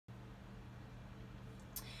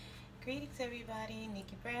Greetings everybody,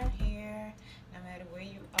 Nickie Brown here. No matter where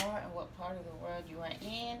you are and what part of the world you are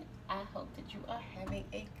in, I hope that you are having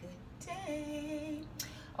a good day.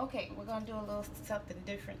 Okay, we're going to do a little something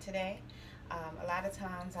different today. A lot of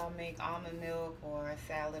times I'll make almond milk or a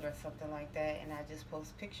salad or something like that and I just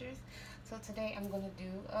post pictures. So today I'm going to do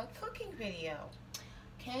a cooking video.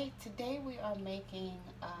 Okay, today we are making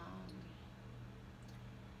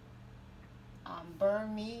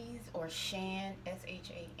Burmese or Shan,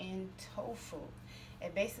 S-H-A-N, tofu.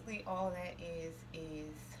 And basically all that is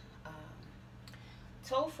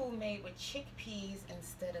tofu made with chickpeas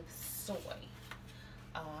instead of soy.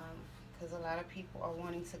 Because a lot of people are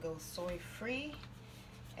wanting to go soy-free,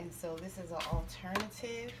 and so this is an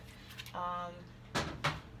alternative.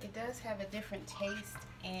 It does have a different taste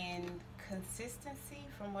and consistency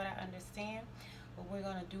from what I understand, but we're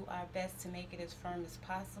going to do our best to make it as firm as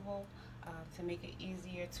possible. To make it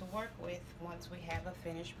easier to work with once we have a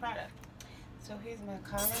finished product. So here's my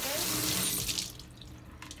colander.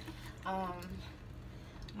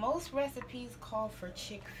 Most recipes call for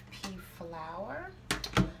chickpea flour,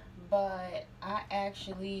 but I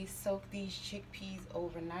actually soak these chickpeas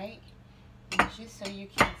overnight. And just so you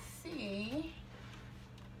can see,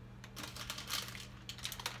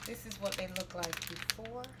 this is what they look like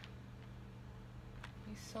before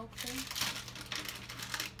you soak them.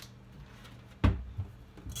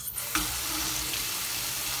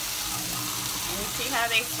 See how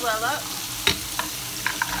they swell up?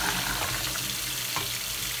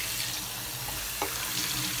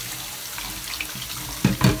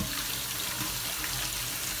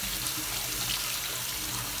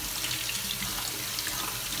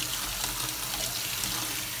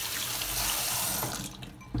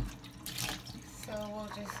 So we'll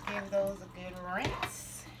just give those a good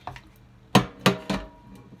rinse. And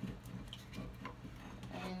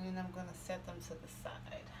then I'm going to set them to the side.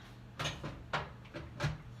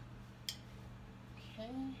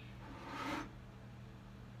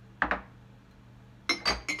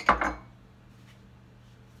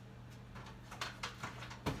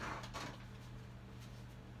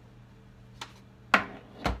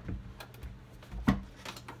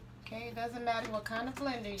 Okay, it doesn't matter what kind of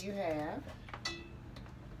blender you have.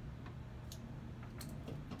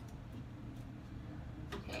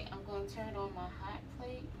 Okay, I'm going to turn on my hot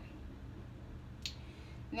plate.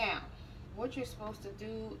 Now, what you're supposed to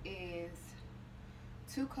do is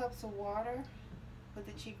 2 cups of water, put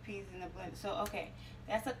the chickpeas in the blender. So, okay,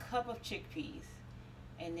 that's a cup of chickpeas,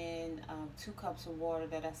 and then 2 cups of water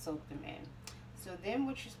that I soaked them in. So then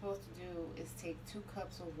what you're supposed to do is take 2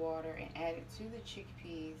 cups of water and add it to the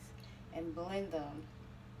chickpeas and blend them,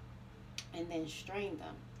 and then strain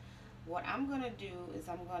them. What I'm gonna do is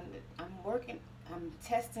I'm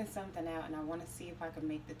testing something out, and I want to see if I can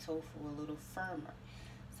make the tofu a little firmer.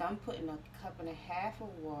 So I'm putting a cup and a half of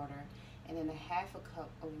water and then a half a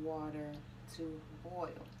cup of water to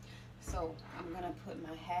boil. So I'm gonna put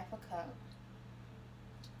my half a cup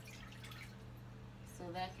so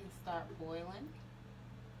that can start boiling.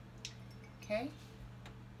 Okay.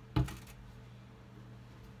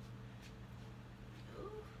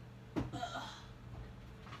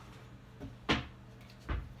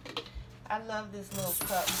 I love this little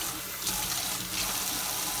cup.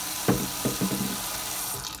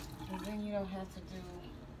 And then you don't have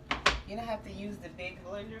to use the big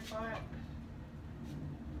blender part.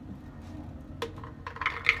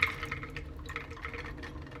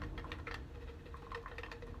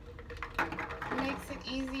 It makes it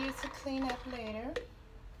easier to clean up later.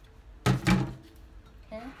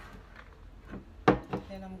 Okay.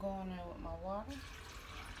 Then I'm going in with my water.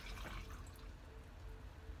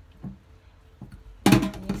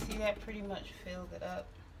 You see that pretty much filled it up,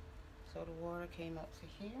 so the water came up to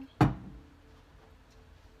here.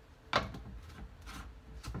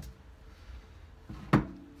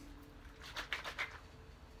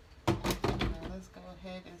 Now let's go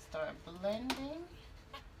ahead and start blending.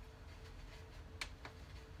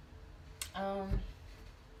 I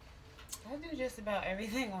do just about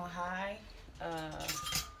everything on high.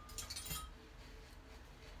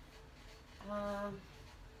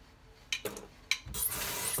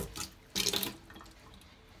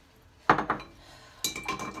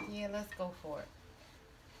 Yeah, let's go for it.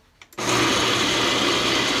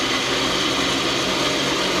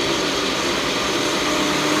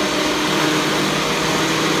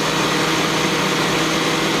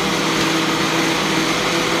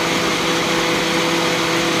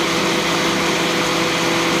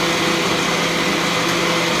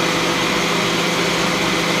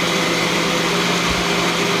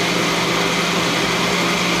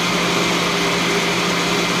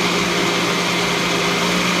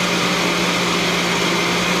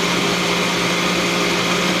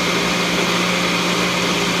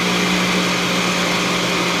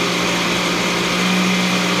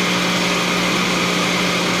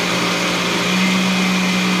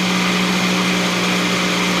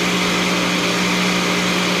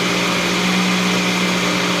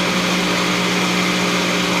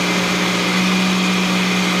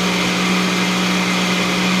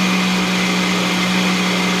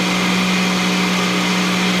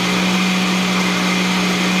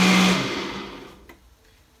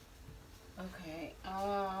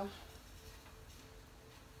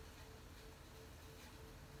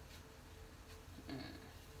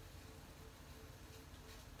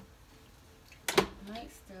 Might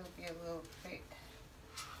still be a little thick.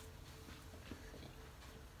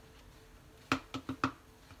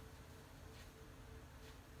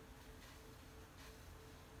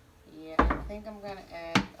 Yeah, I think I'm gonna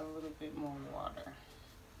add a little bit more water.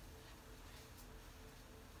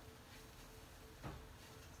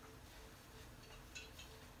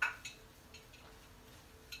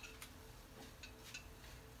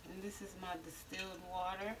 And this is my distilled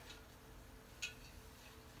water.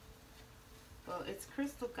 Well, it's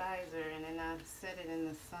Crystal Geyser, and then I set it in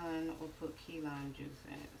the sun or put key lime juice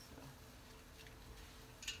in it.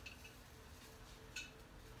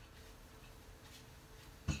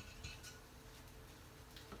 So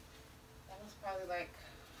that was probably like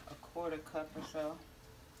a quarter cup or so.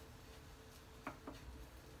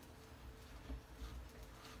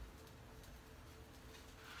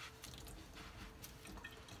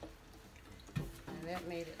 And that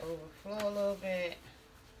made it overflow a little bit.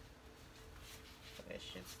 It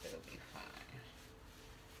should still be fine.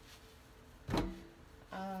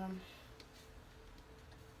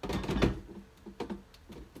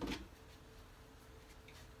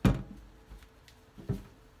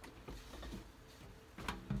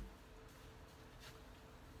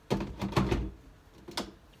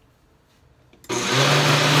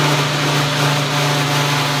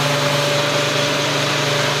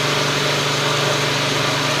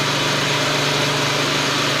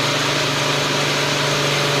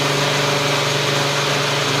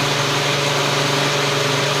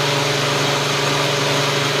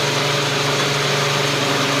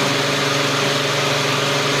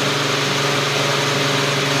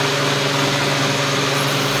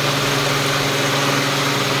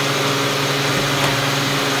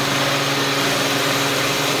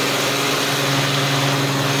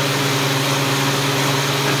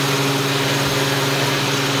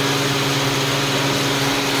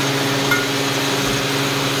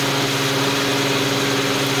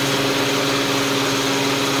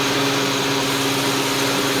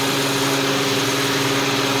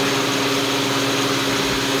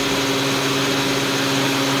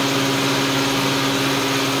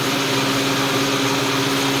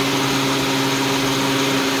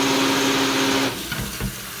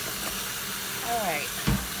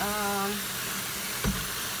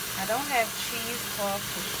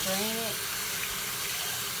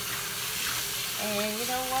 And you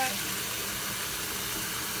know what?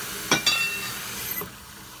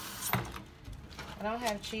 I don't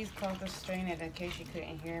have cheesecloth to strain it, in case you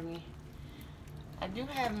couldn't hear me. I do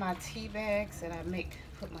have my tea bags that I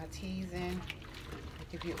put my teas in.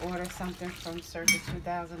 Like if you order something from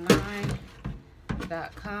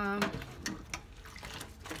Circa2009.com,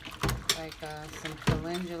 like some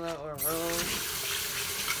calendula or rose,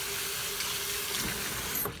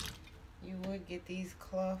 you would get these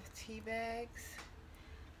cloth tea bags.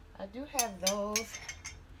 I do have those.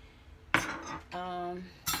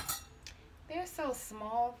 They're so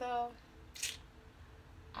small though.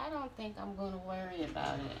 I don't think I'm gonna worry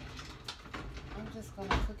about it. I'm just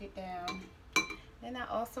gonna cook it down. Then I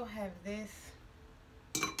also have this,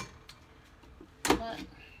 but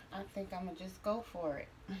I think I'm gonna just go for it.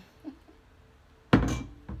 And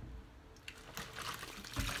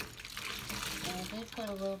they put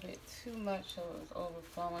a little bit too much, so it was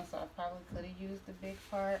overflowing, so I probably could have used the big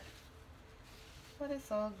part, but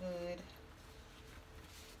it's all good.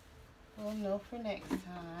 We'll know for next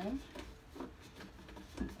time.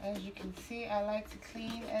 As you can see, I like to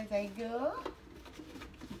clean as I go.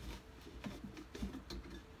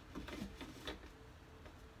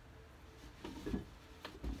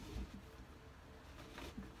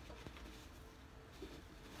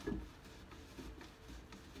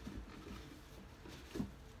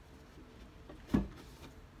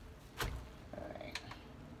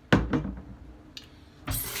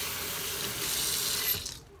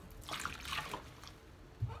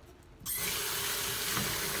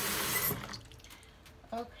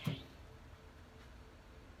 Okay,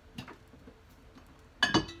 so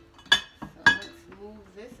let's move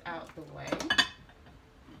this out the way.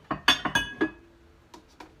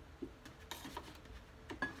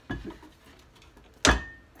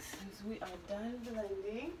 Since we are done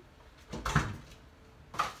blending,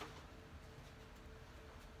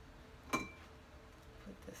 put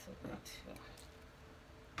this away too.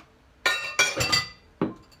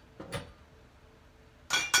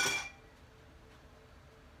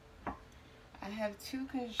 I have two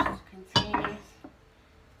containers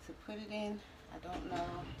to put it in. I don't know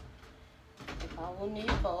if I will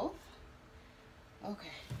need both. Okay.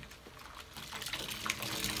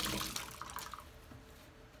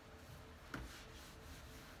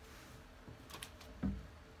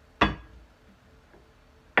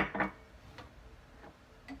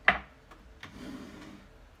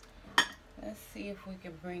 see if we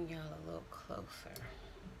can bring y'all a little closer.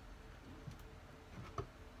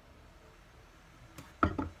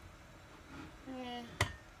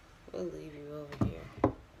 We'll leave you over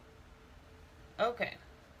here. Okay,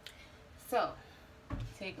 so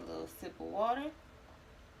take a little sip of water.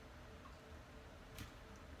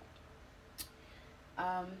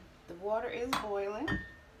 The water is boiling.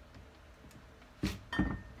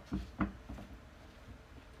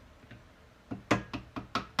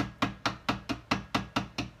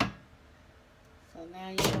 So now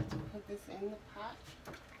you have to put this in the pot.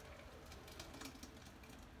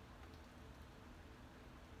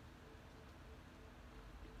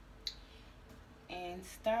 And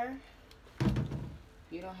stir. If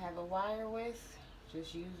you don't have a wire whisk,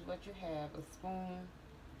 just use what you have, a spoon,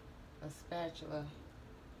 a spatula,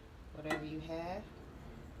 whatever you have.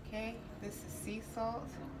 Okay, this is sea salt.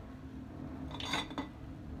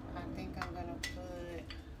 I think I'm gonna put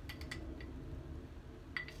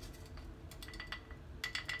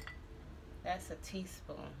that's a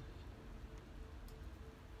teaspoon.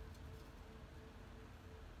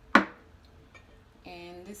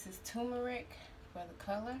 And this is turmeric for the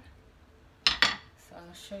color. So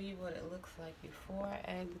I'll show you what it looks like before I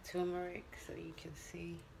add the turmeric so you can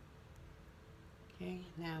see. Okay,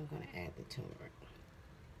 now I'm going to add the turmeric.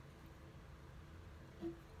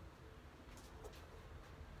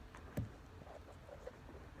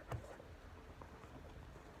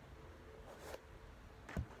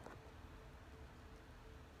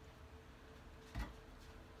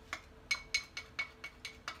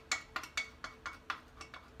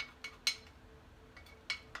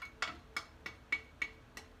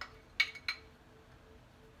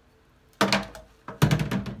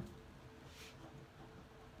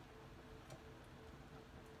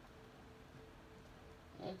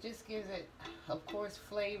 It just gives it, of course,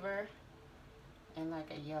 flavor and like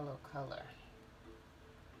a yellow color.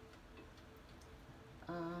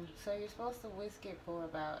 So you're supposed to whisk it for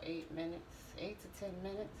about 8 minutes, 8 to 10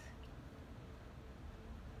 minutes.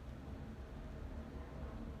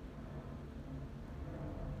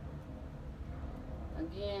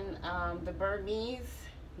 Again, the Burmese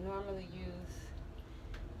normally use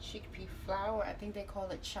chickpea flour. I think they call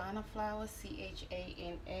it Chana flour,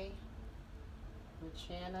 C-H-A-N-A. Or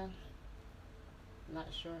Chana. Not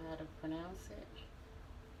sure how to pronounce it.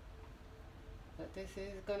 But this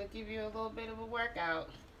is going to give you a little bit of a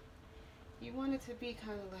workout. You want it to be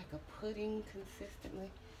kind of like a pudding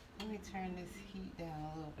consistently. Let me turn this heat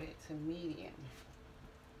down a little bit to medium.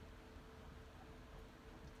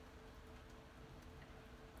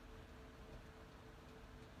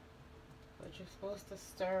 But you're supposed to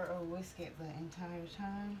stir or whisk it the entire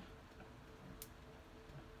time.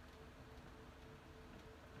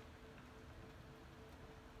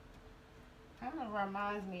 Kind of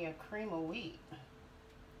reminds me of cream of wheat.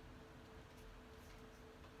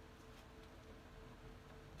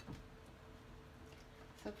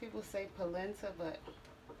 Some people say polenta, but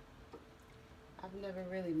I've never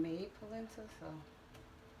really made polenta, so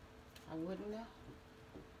I wouldn't know.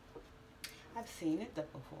 I've seen it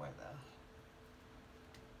before though.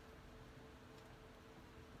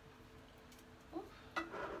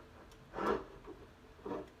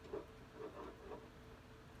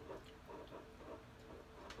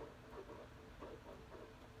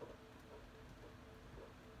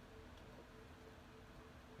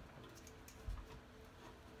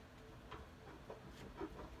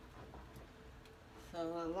 So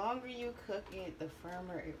the longer you cook it, the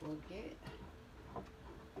firmer it will get.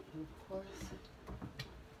 And of course,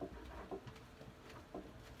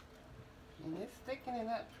 and it's thickening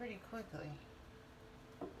up pretty quickly.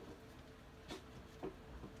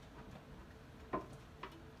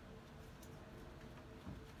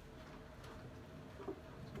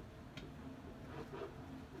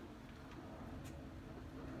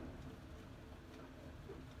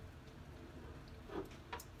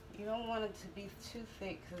 You don't want it to be too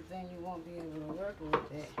thick because then you won't be able to work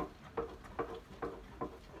with it.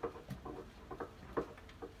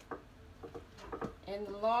 And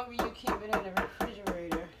the longer you keep it in the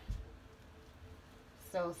refrigerator,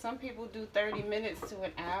 so some people do 30 minutes to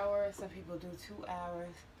an hour, some people do 2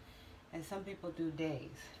 hours, and some people do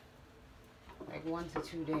days, like 1 to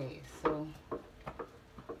 2 days. So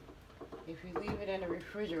if you leave it in the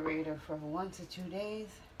refrigerator for 1 to 2 days,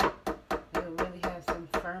 you'll really have some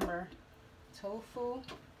firmer tofu.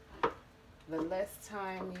 The less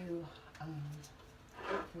time you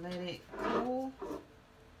let it cool,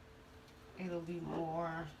 it'll be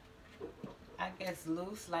more, I guess,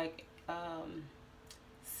 loose, like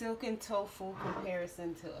silken tofu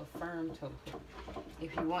comparison to a firm tofu,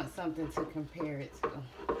 if you want something to compare it to.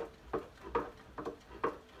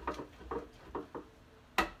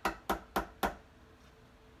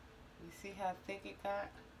 how thick it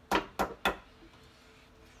got. I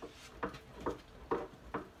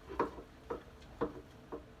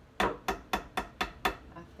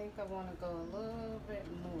think I want to go a little bit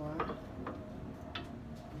more.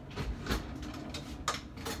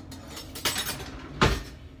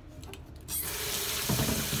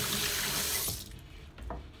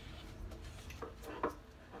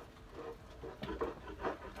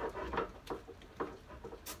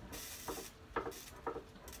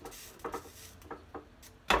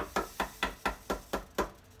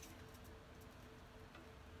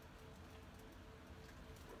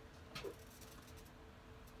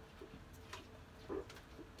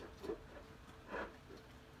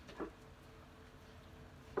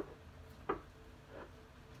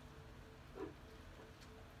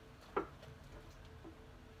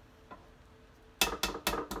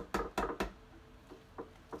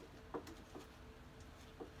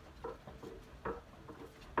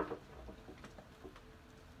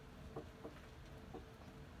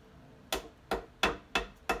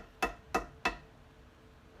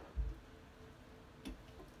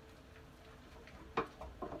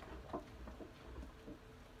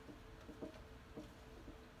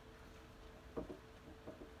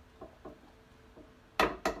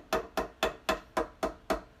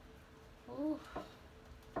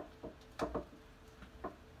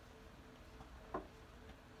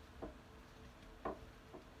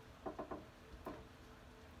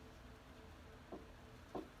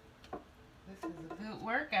 This is a good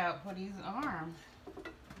workout for these arms.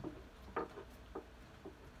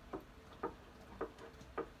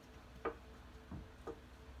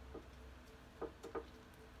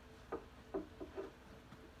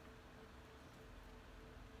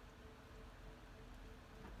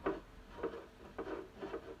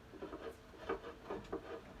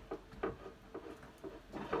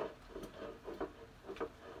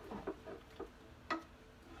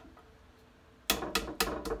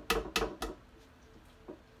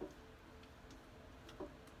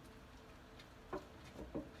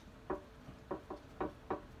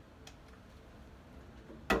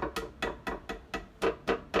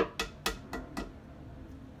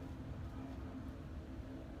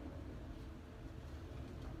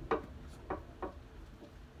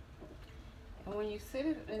 When you sit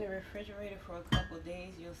it in the refrigerator for a couple of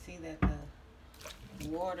days, you'll see that the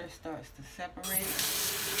water starts to separate.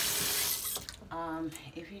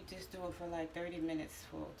 If you just do it for like 30 minutes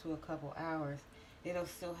to a couple hours, it'll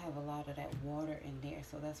still have a lot of that water in there.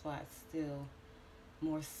 So that's why it's still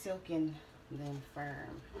more silken than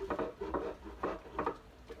firm.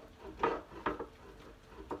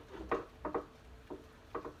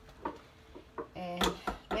 And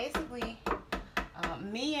basically,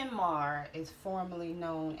 Myanmar is formerly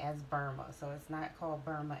known as Burma, so it's not called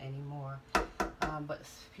Burma anymore, but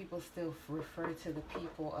people still refer to the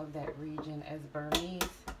people of that region as Burmese,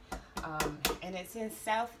 and it's in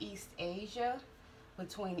Southeast Asia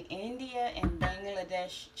between India and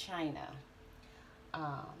Bangladesh, China,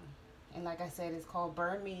 and like I said, it's called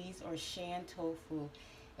Burmese or Shan Tofu,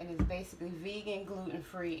 and it's basically vegan,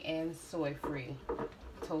 gluten-free, and soy-free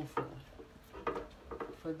tofu.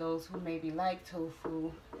 For those who maybe like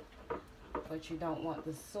tofu, but you don't want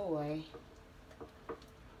the soy,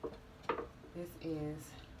 this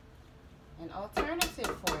is an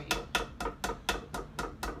alternative for you.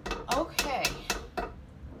 Okay.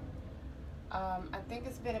 I think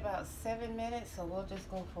it's been about 7 minutes, so we'll just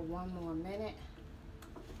go for one more minute.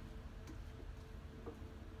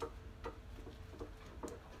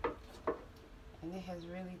 And it has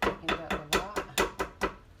really thickened up a lot.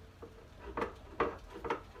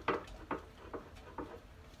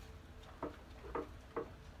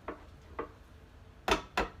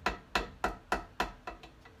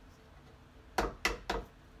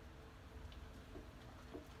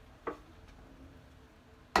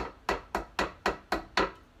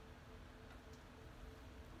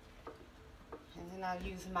 I'll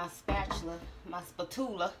use my spatula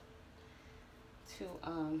to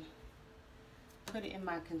put it in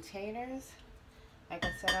my containers. Like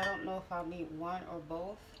I said, I don't know if I'll need one or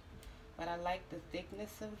both, but I like the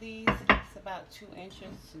thickness of these. It's about 2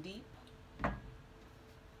 inches deep.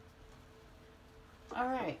 All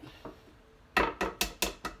right.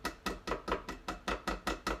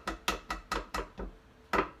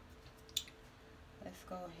 Let's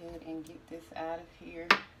go ahead and get this out of here.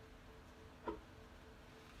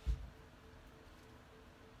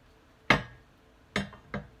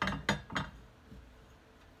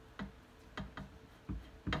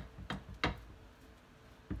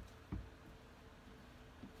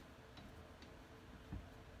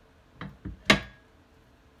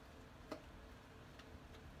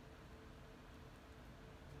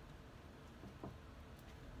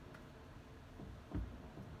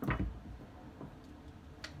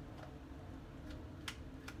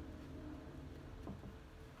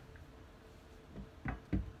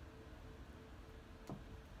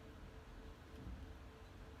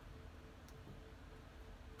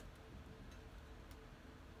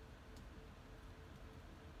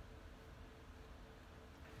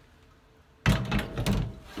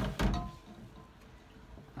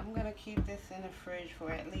 keep this in the fridge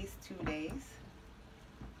for at least 2 days.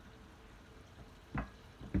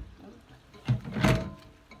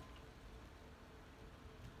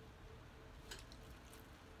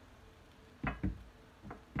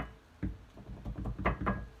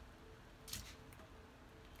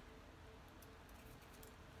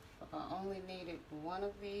 I only needed one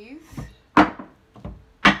of these.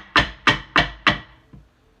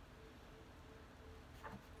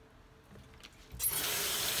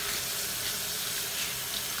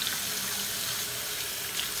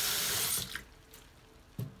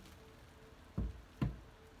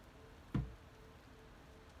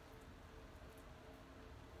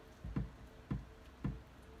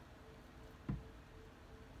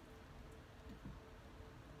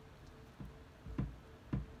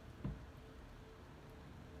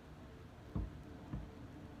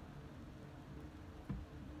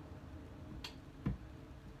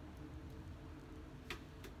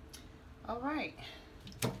 All right.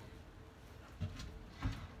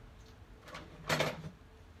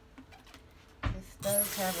 This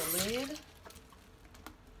does have a lid.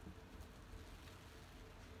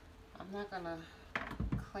 I'm not gonna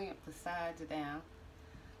clamp the sides down,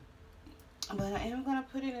 but I am gonna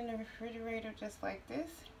put it in the refrigerator just like this.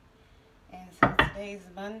 And since today's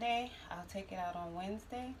Monday, I'll take it out on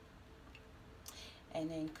Wednesday and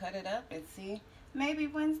then cut it up and see. Maybe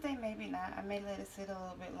Wednesday, maybe not. I may let it sit a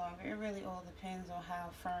little bit longer. It really all depends on how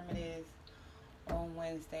firm it is on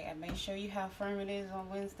Wednesday. I may show you how firm it is on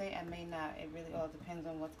Wednesday. I may not. It really all depends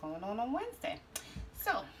on what's going on Wednesday.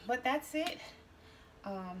 So, but that's it.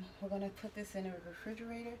 We're going to put this in the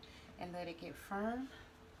refrigerator and let it get firm.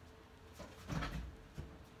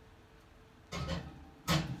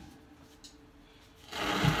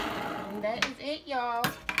 And that is it, y'all.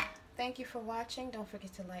 Thank you for watching. Don't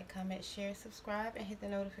forget to like, comment, share, subscribe, and hit the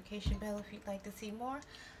notification bell if you'd like to see more.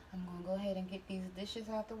 I'm going to go ahead and get these dishes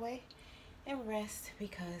out the way and rest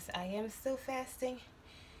because I am still fasting.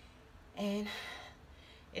 And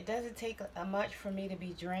it doesn't take much for me to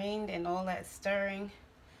be drained, and all that stirring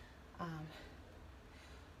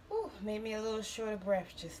made me a little short of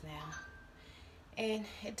breath just now. And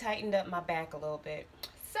it tightened up my back a little bit.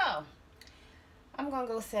 So, I'm going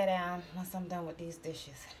to go sit down once I'm done with these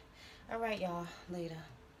dishes. All right, y'all. Later.